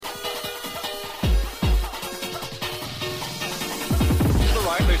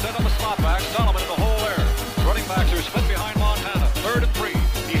set on the slot back. Solomon in the hole there. Running backs are split behind Montana. 3rd and 3.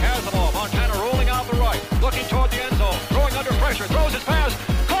 He has the ball. Montana rolling out the right. Looking toward the end zone. Throwing under pressure. Throws his pass.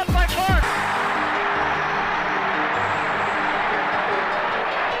 Caught by Clark.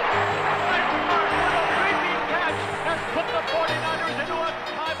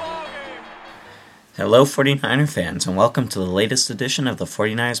 Hello 49er fans, and welcome to the latest edition of the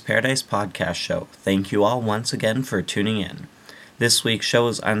 49ers Paradise Podcast Show. Thank you all once again for tuning in. This week's show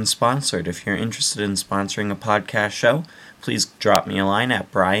is unsponsored. If you're interested in sponsoring a podcast show, please drop me a line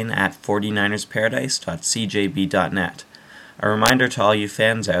at brian@49ersparadise.cjb.net. A reminder to all you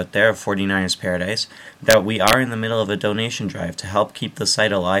fans out there of 49ers Paradise that we are in the middle of a donation drive to help keep the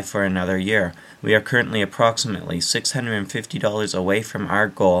site alive for another year. We are currently approximately $650 away from our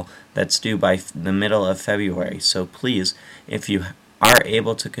goal that's due by the middle of February. So please, if you are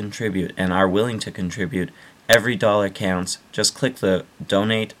able to contribute and are willing to contribute, every dollar counts. Just click the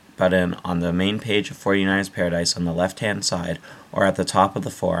donate button on the main page of 49ers Paradise on the left-hand side or at the top of the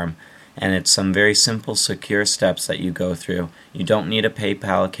forum. And it's some very simple, secure steps that you go through. You don't need a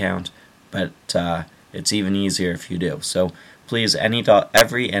PayPal account, but it's even easier if you do. So please,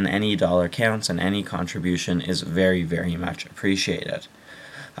 every and any dollar counts, and any contribution is very, very much appreciated.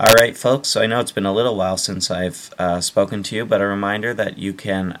 All right, folks, so I know it's been a little while since I've spoken to you, but a reminder that you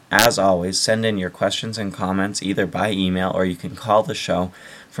can, as always, send in your questions and comments either by email or you can call the show.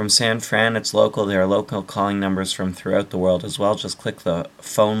 From San Fran, it's local. There are local calling numbers from throughout the world as well. Just click the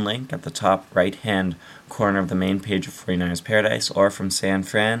phone link at the top right-hand corner of the main page of 49ers Paradise, or from San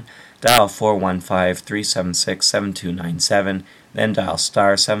Fran, dial 415-376-7297, then dial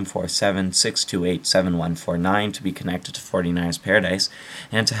star 747-628-7149 to be connected to 49ers Paradise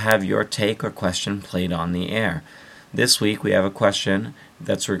and to have your take or question played on the air. This week we have a question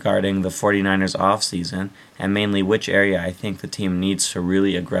that's regarding the 49ers offseason, and mainly which area I think the team needs to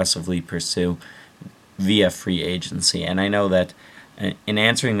really aggressively pursue via free agency. And I know that in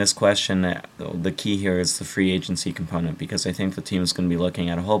answering this question, the key here is the free agency component, because I think the team is going to be looking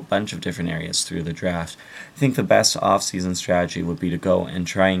at a whole bunch of different areas through the draft. I think the best offseason strategy would be to go and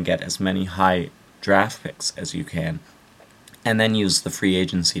try and get as many high draft picks as you can, and then use the free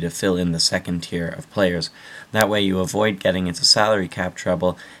agency to fill in the second tier of players. That way you avoid getting into salary cap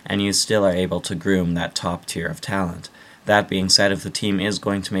trouble, and you still are able to groom that top tier of talent. That being said, if the team is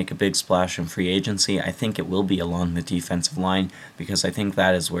going to make a big splash in free agency, I think it will be along the defensive line, because I think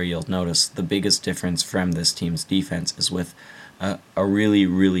that is where you'll notice the biggest difference from this team's defense is with a really,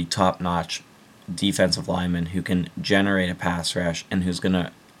 really top-notch defensive lineman who can generate a pass rush and who's going to,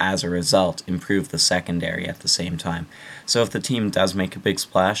 as a result, improve the secondary at the same time. So if the team does make a big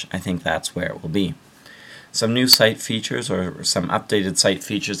splash, I think that's where it will be. Some new site features, or some updated site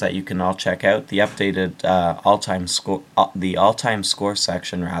features that you can all check out. The updated all-time score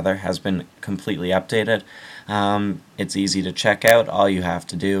section has been completely updated. It's easy to check out. All you have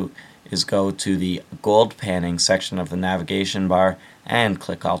to do is go to the gold panning section of the navigation bar and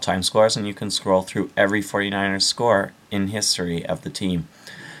click all-time scores, and you can scroll through every 49ers score in history of the team.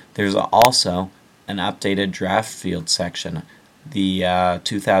 There's also an updated draft field section. The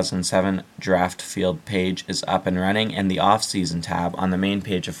 2007 draft field page is up and running, and the offseason tab on the main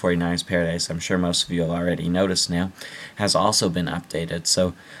page of 49ers Paradise, I'm sure most of you have already noticed now, has also been updated.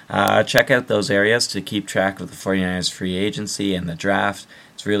 So check out those areas to keep track of the 49ers free agency and the draft.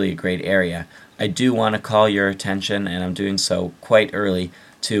 It's really a great area. I do want to call your attention, and I'm doing so quite early,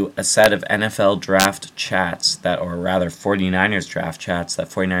 to a set of NFL draft chats, or rather 49ers draft chats that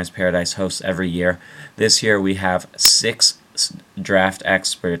 49ers Paradise hosts every year. This year we have 6 draft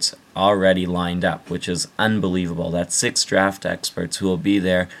experts already lined up, which is unbelievable. That's 6 draft experts who will be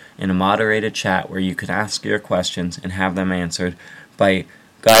there in a moderated chat where you can ask your questions and have them answered by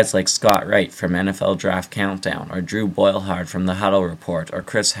guys like Scott Wright from NFL Draft Countdown, or Drew Boilhard from The Huddle Report, or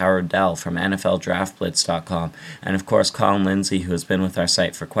Chris Howard-Dell from NFLDraftBlitz.com, and of course Colin Lindsay, who has been with our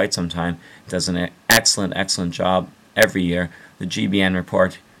site for quite some time, does an excellent job every year. The GBN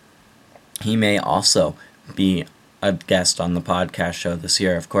Report, he may also be a guest on the podcast show this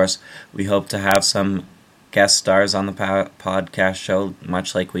year. Of course, we hope to have some guest stars on the podcast show,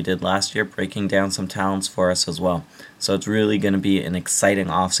 much like we did last year, breaking down some talents for us as well. So it's really going to be an exciting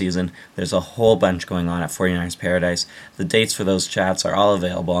offseason. There's a whole bunch going on at 49ers Paradise. The dates for those chats are all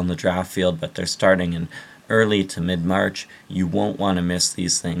available on the draft field, but they're starting in early to mid-March. You won't want to miss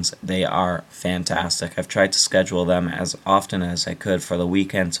these things. They are fantastic. I've tried to schedule them as often as I could for the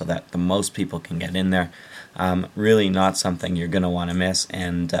weekend so that the most people can get in there. Really not something you're going to want to miss,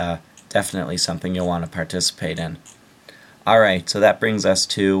 and definitely something you'll want to participate in. Alright, so that brings us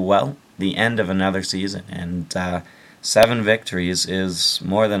to, well, the end of another season, and 7 victories is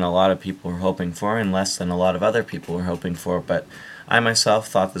more than a lot of people were hoping for and less than a lot of other people were hoping for, but I myself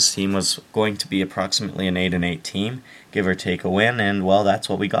thought this team was going to be approximately an 8-8 team, give or take a win, and well, that's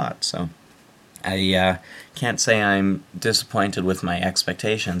what we got. So I can't say I'm disappointed with my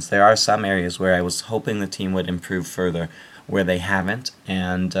expectations. There are some areas where I was hoping the team would improve further, where they haven't,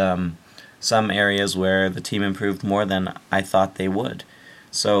 and some areas where the team improved more than I thought they would.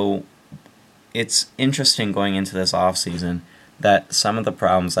 So it's interesting going into this offseason that some of the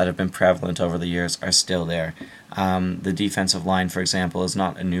problems that have been prevalent over the years are still there. The defensive line, for example, is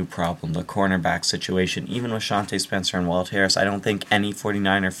not a new problem. The cornerback situation, even with Shante Spencer and Walt Harris, I don't think any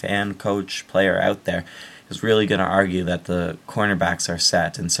 49er fan, coach, player out there is really going to argue that the cornerbacks are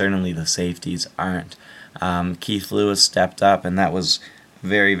set, and certainly the safeties aren't. Keith Lewis stepped up, and that was a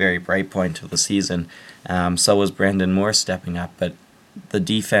very, very bright point of the season. So was Brandon Moore stepping up, but the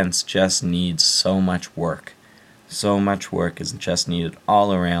defense just needs so much work. So much work is just needed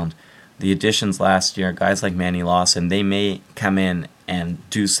all around. The additions last year, guys like Manny Lawson, they may come in and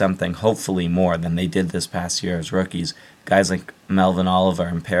do something, hopefully more than they did this past year as rookies. Guys like Melvin Oliver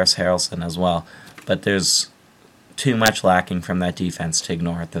and Paris Harrelson as well. But there's too much lacking from that defense to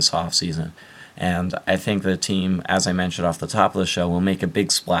ignore it this offseason. And I think the team, as I mentioned off the top of the show, will make a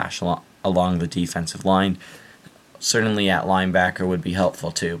big splash along the defensive line. Certainly at linebacker would be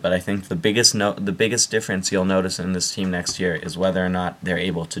helpful too, but I think the biggest difference you'll notice in this team next year is whether or not they're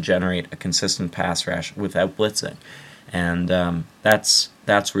able to generate a consistent pass rush without blitzing, and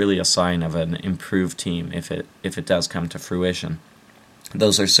that's really a sign of an improved team if it does come to fruition.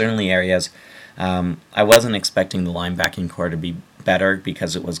 Those are certainly areas. I wasn't expecting the linebacking core to be better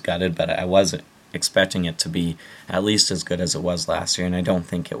because it was gutted, but I was expecting it to be at least as good as it was last year, and I don't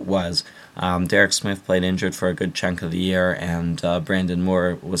think it was. Derek Smith played injured for a good chunk of the year, and Brandon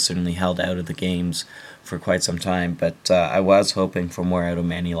Moore was certainly held out of the games for quite some time, but I was hoping for more out of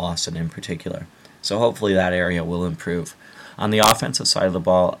Manny Lawson in particular. So hopefully that area will improve. On the offensive side of the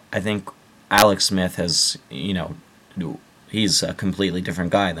ball, I think Alex Smith has, he's a completely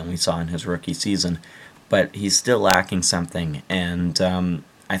different guy than we saw in his rookie season, but he's still lacking something, and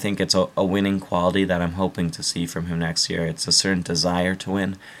I think it's a winning quality that I'm hoping to see from him next year. It's a certain desire to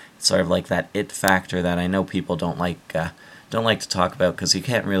win. It's sort of like that it factor that I know people don't like to talk about because you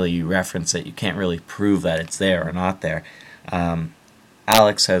can't really reference it. You can't really prove that it's there or not there.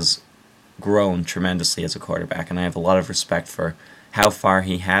 Alex has grown tremendously as a quarterback, and I have a lot of respect for how far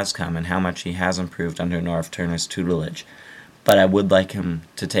he has come and how much he has improved under Norv Turner's tutelage. But I would like him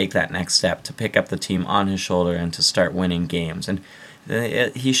to take that next step, to pick up the team on his shoulder and to start winning games. And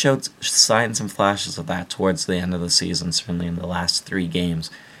he showed signs and flashes of that towards the end of the season, certainly in the last 3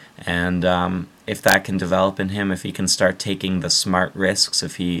 games. And if that can develop in him, if he can start taking the smart risks,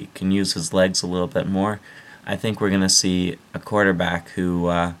 if he can use his legs a little bit more, I think we're going to see a quarterback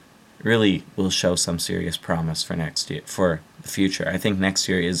who really will show some serious promise for next year, for the future. I think next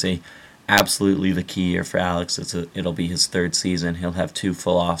year is absolutely the key year for Alex. It'll be his 3rd season. He'll have 2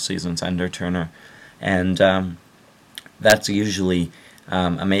 full off seasons under Turner, and that's usually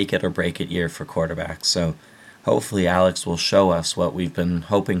a make it or break it year for quarterbacks. So hopefully Alex will show us what we've been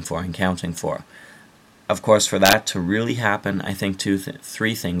hoping for and counting for. Of course, for that to really happen, I think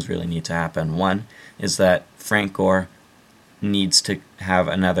 3 things really need to happen. One is that Frank Gore needs to have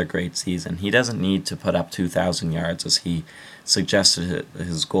another great season. He doesn't need to put up 2,000 yards as he suggested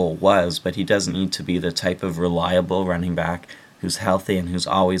his goal was, but he doesn't need to be the type of reliable running back who's healthy and who's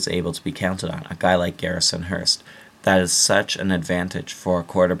always able to be counted on. A guy like Garrison Hurst. That is such an advantage for a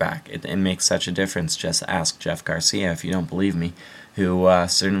quarterback. It makes such a difference. Just ask Jeff Garcia if you don't believe me, who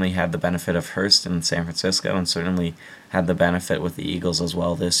certainly had the benefit of Hurst in San Francisco and certainly had the benefit with the Eagles as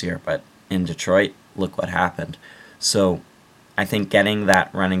well this year. But in Detroit, look what happened. So I think getting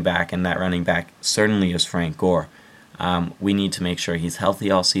that running back, and that running back certainly is Frank Gore, we need to make sure he's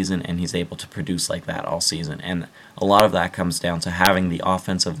healthy all season and he's able to produce like that all season. And a lot of that comes down to having the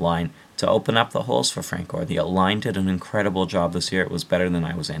offensive line to open up the holes for Frank Gore. The line did an incredible job this year. It was better than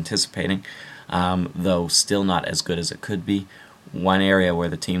I was anticipating, though still not as good as it could be. One area where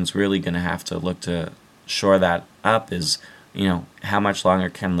the team's really going to have to look to shore that up is, how much longer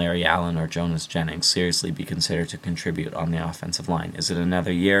can Larry Allen or Jonas Jennings seriously be considered to contribute on the offensive line? Is it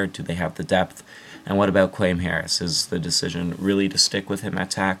another year? Do they have the depth? And what about Quaim Harris? Is the decision really to stick with him at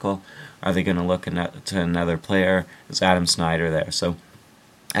tackle? Are they going to look to another player? Is Adam Snyder there? So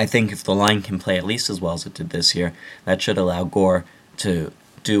I think if the line can play at least as well as it did this year, that should allow Gore to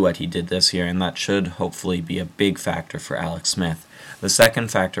do what he did this year, and that should hopefully be a big factor for Alex Smith. The second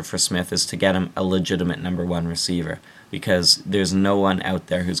factor for Smith is to get him a legitimate number 1 receiver. because there's no one out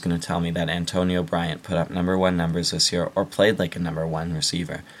there who's going to tell me that Antonio Bryant put up number one numbers this year or played like a number one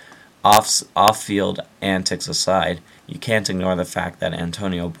receiver. Off-field antics aside, you can't ignore the fact that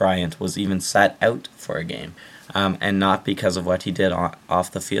Antonio Bryant was even sat out for a game, and not because of what he did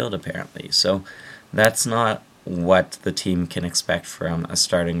off the field, apparently. So that's not what the team can expect from a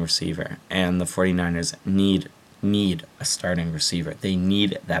starting receiver, and the 49ers need a starting receiver. They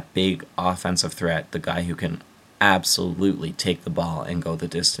need that big offensive threat, the guy who can absolutely take the ball and go the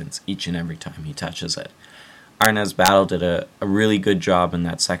distance each and every time he touches it. Arnaz Battle did a really good job in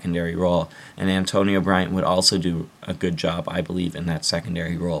that secondary role, and Antonio Bryant would also do a good job, I believe, in that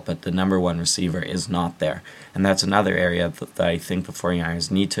secondary role, but the number one receiver is not there. And that's another area that I think the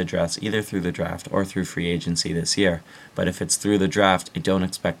 49ers need to address either through the draft or through free agency this year. But if it's through the draft, I don't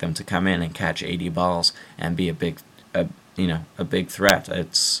expect them to come in and catch 80 balls and be a big threat.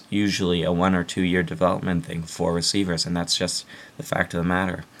 It's usually a 1 or 2 year development thing for receivers, and that's just the fact of the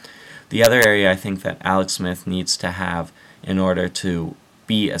matter. The other area I think that Alex Smith needs to have in order to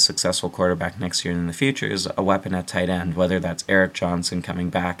be a successful quarterback next year and in the future is a weapon at tight end, whether that's Eric Johnson coming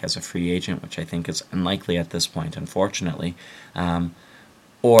back as a free agent, which I think is unlikely at this point, unfortunately,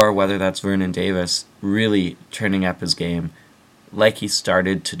 or whether that's Vernon Davis really turning up his game like he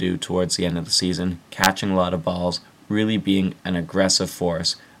started to do towards the end of the season, catching a lot of balls, really being an aggressive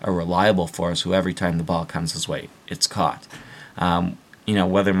force, a reliable force who every time the ball comes his way, it's caught.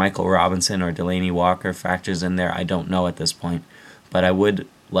 Whether Michael Robinson or Delaney Walker factors in there, I don't know at this point. But I would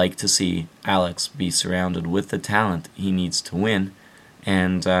like to see Alex be surrounded with the talent he needs to win,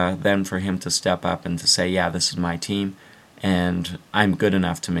 and then for him to step up and to say, yeah, this is my team, and I'm good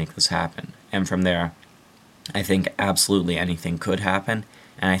enough to make this happen. And from there, I think absolutely anything could happen,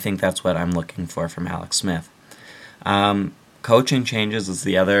 and I think that's what I'm looking for from Alex Smith. Coaching changes is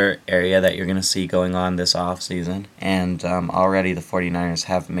the other area that you're going to see going on this offseason, and already the 49ers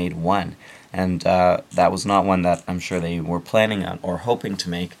have made one, and that was not one that I'm sure they were planning on or hoping to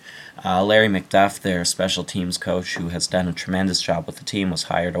make. Larry McDuff, their special teams coach, who has done a tremendous job with the team, was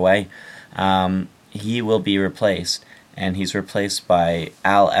hired away. He will be replaced, and he's replaced by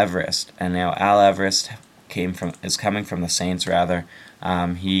Al Everest, and now Al Everest is coming from the Saints, rather.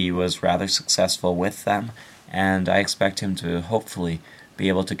 He was rather successful with them, and I expect him to hopefully be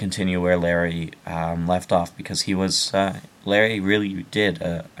able to continue where Larry left off, because Larry really did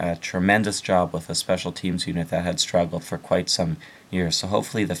a tremendous job with a special teams unit that had struggled for quite some years, so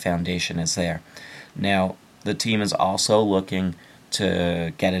hopefully the foundation is there. Now, the team is also looking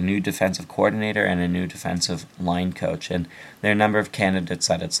to get a new defensive coordinator and a new defensive line coach, and there are a number of candidates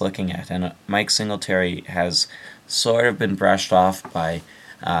that it's looking at, and Mike Singletary has sort of been brushed off by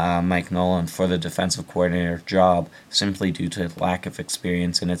Mike Nolan for the defensive coordinator job simply due to lack of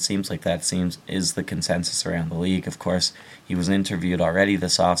experience, and it seems like that is the consensus around the league. Of course, he was interviewed already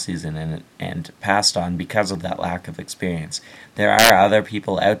this offseason and passed on because of that lack of experience. There are other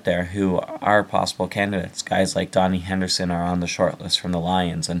people out there who are possible candidates. Guys like Donnie Henderson are on the short list from the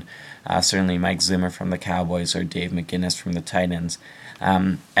Lions, and certainly Mike Zimmer from the Cowboys or Dave McGinnis from the Titans,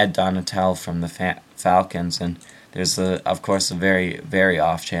 Ed Donatel from the Falcons, and there's, of course, a very, very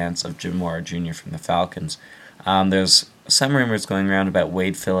off chance of Jim Mora Jr. from the Falcons. There's some rumors going around about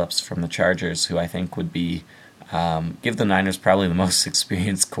Wade Phillips from the Chargers, who I think would be give the Niners probably the most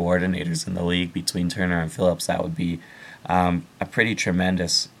experienced coordinators in the league between Turner and Phillips. That would be a pretty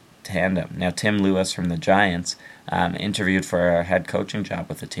tremendous tandem. Now, Tim Lewis from the Giants interviewed for a head coaching job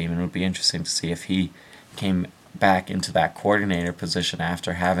with the team, and it would be interesting to see if he came back into that coordinator position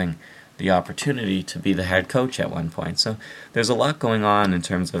after having the opportunity to be the head coach at one point. So there's a lot going on in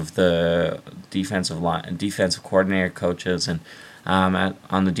terms of the defensive coordinator coaches, and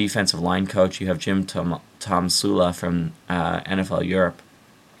on the defensive line coach, you have Jim Tom Sula from NFL Europe.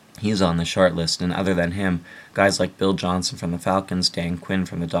 He's on the short list, and other than him, guys like Bill Johnson from the Falcons, Dan Quinn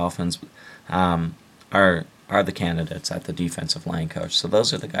from the Dolphins are the candidates at the defensive line coach. So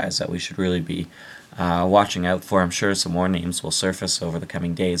those are the guys that we should really be watching out for. I'm sure some more names will surface over the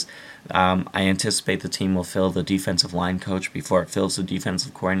coming days. I anticipate the team will fill the defensive line coach before it fills the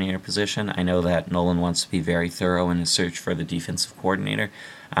defensive coordinator position. I know that Nolan wants to be very thorough in his search for the defensive coordinator,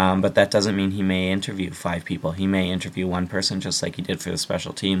 but that doesn't mean he may interview 5 people. He may interview one person just like he did for the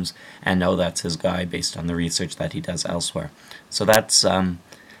special teams and know that's his guy based on the research that he does elsewhere. So that's a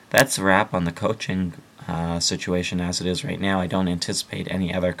wrap on the coaching situation as it is right now. I don't anticipate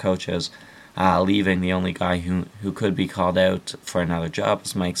any other coaches leaving. The only guy who could be called out for another job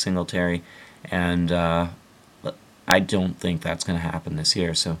is Mike Singletary, and I don't think that's going to happen this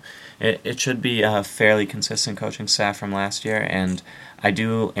year. So it should be a fairly consistent coaching staff from last year, and I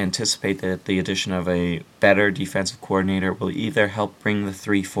do anticipate that the addition of a better defensive coordinator will either help bring the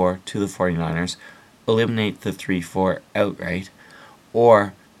 3-4 to the 49ers, eliminate the 3-4 outright,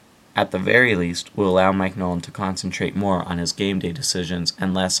 or at the very least will allow Mike Nolan to concentrate more on his game day decisions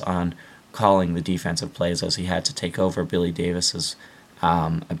and less on calling the defensive plays, as he had to take over Billy Davis's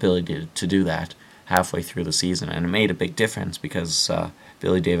ability to do that halfway through the season. And it made a big difference because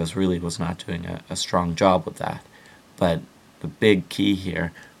Billy Davis really was not doing a strong job with that. But the big key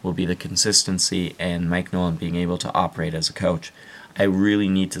here will be the consistency and Mike Nolan being able to operate as a coach. I really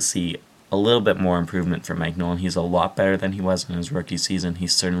need to see a little bit more improvement from Mike Nolan. He's a lot better than he was in his rookie season.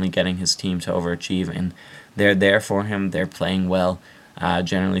 He's certainly getting his team to overachieve, and they're there for him. They're playing well.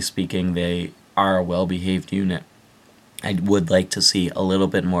 Generally speaking, they are a well-behaved unit. I would like to see a little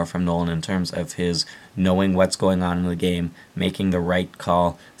bit more from Nolan in terms of his knowing what's going on in the game, making the right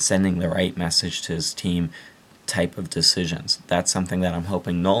call, sending the right message to his team type of decisions. That's something that I'm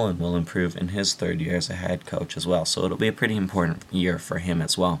hoping Nolan will improve in his third year as a head coach as well. So it'll be a pretty important year for him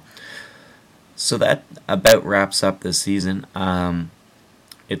as well. So that about wraps up this season.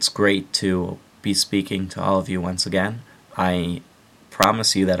 It's great to be speaking to all of you once again. I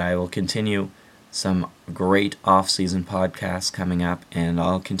promise you that I will continue some great off-season podcasts coming up, and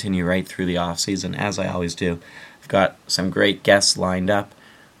I'll continue right through the off-season as I always do. I've got some great guests lined up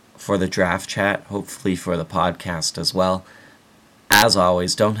for the draft chat, hopefully for the podcast as well. As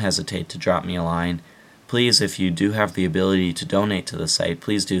always, don't hesitate to drop me a line. Please, if you do have the ability to donate to the site,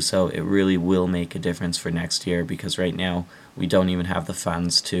 please do so. It really will make a difference for next year, because right now we don't even have the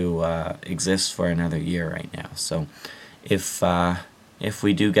funds to exist for another year right now. So if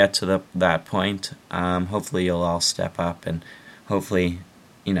we do get to that point, hopefully you'll all step up, and hopefully,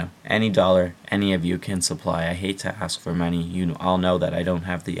 any dollar any of you can supply. I hate to ask for money. You all know that I don't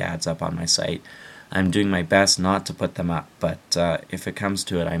have the ads up on my site. I'm doing my best not to put them up, but if it comes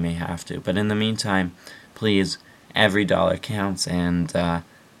to it, I may have to. But in the meantime, please, every dollar counts, and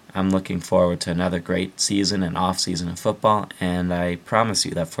I'm looking forward to another great season and off-season of football, and I promise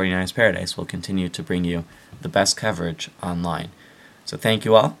you that 49ers Paradise will continue to bring you the best coverage online. So thank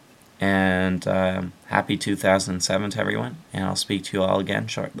you all, and happy 2007 to everyone, and I'll speak to you all again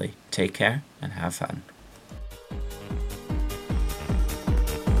shortly. Take care, and have fun.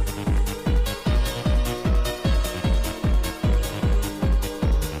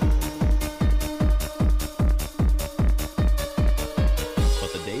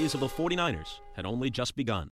 But the days of the 49ers had only just begun.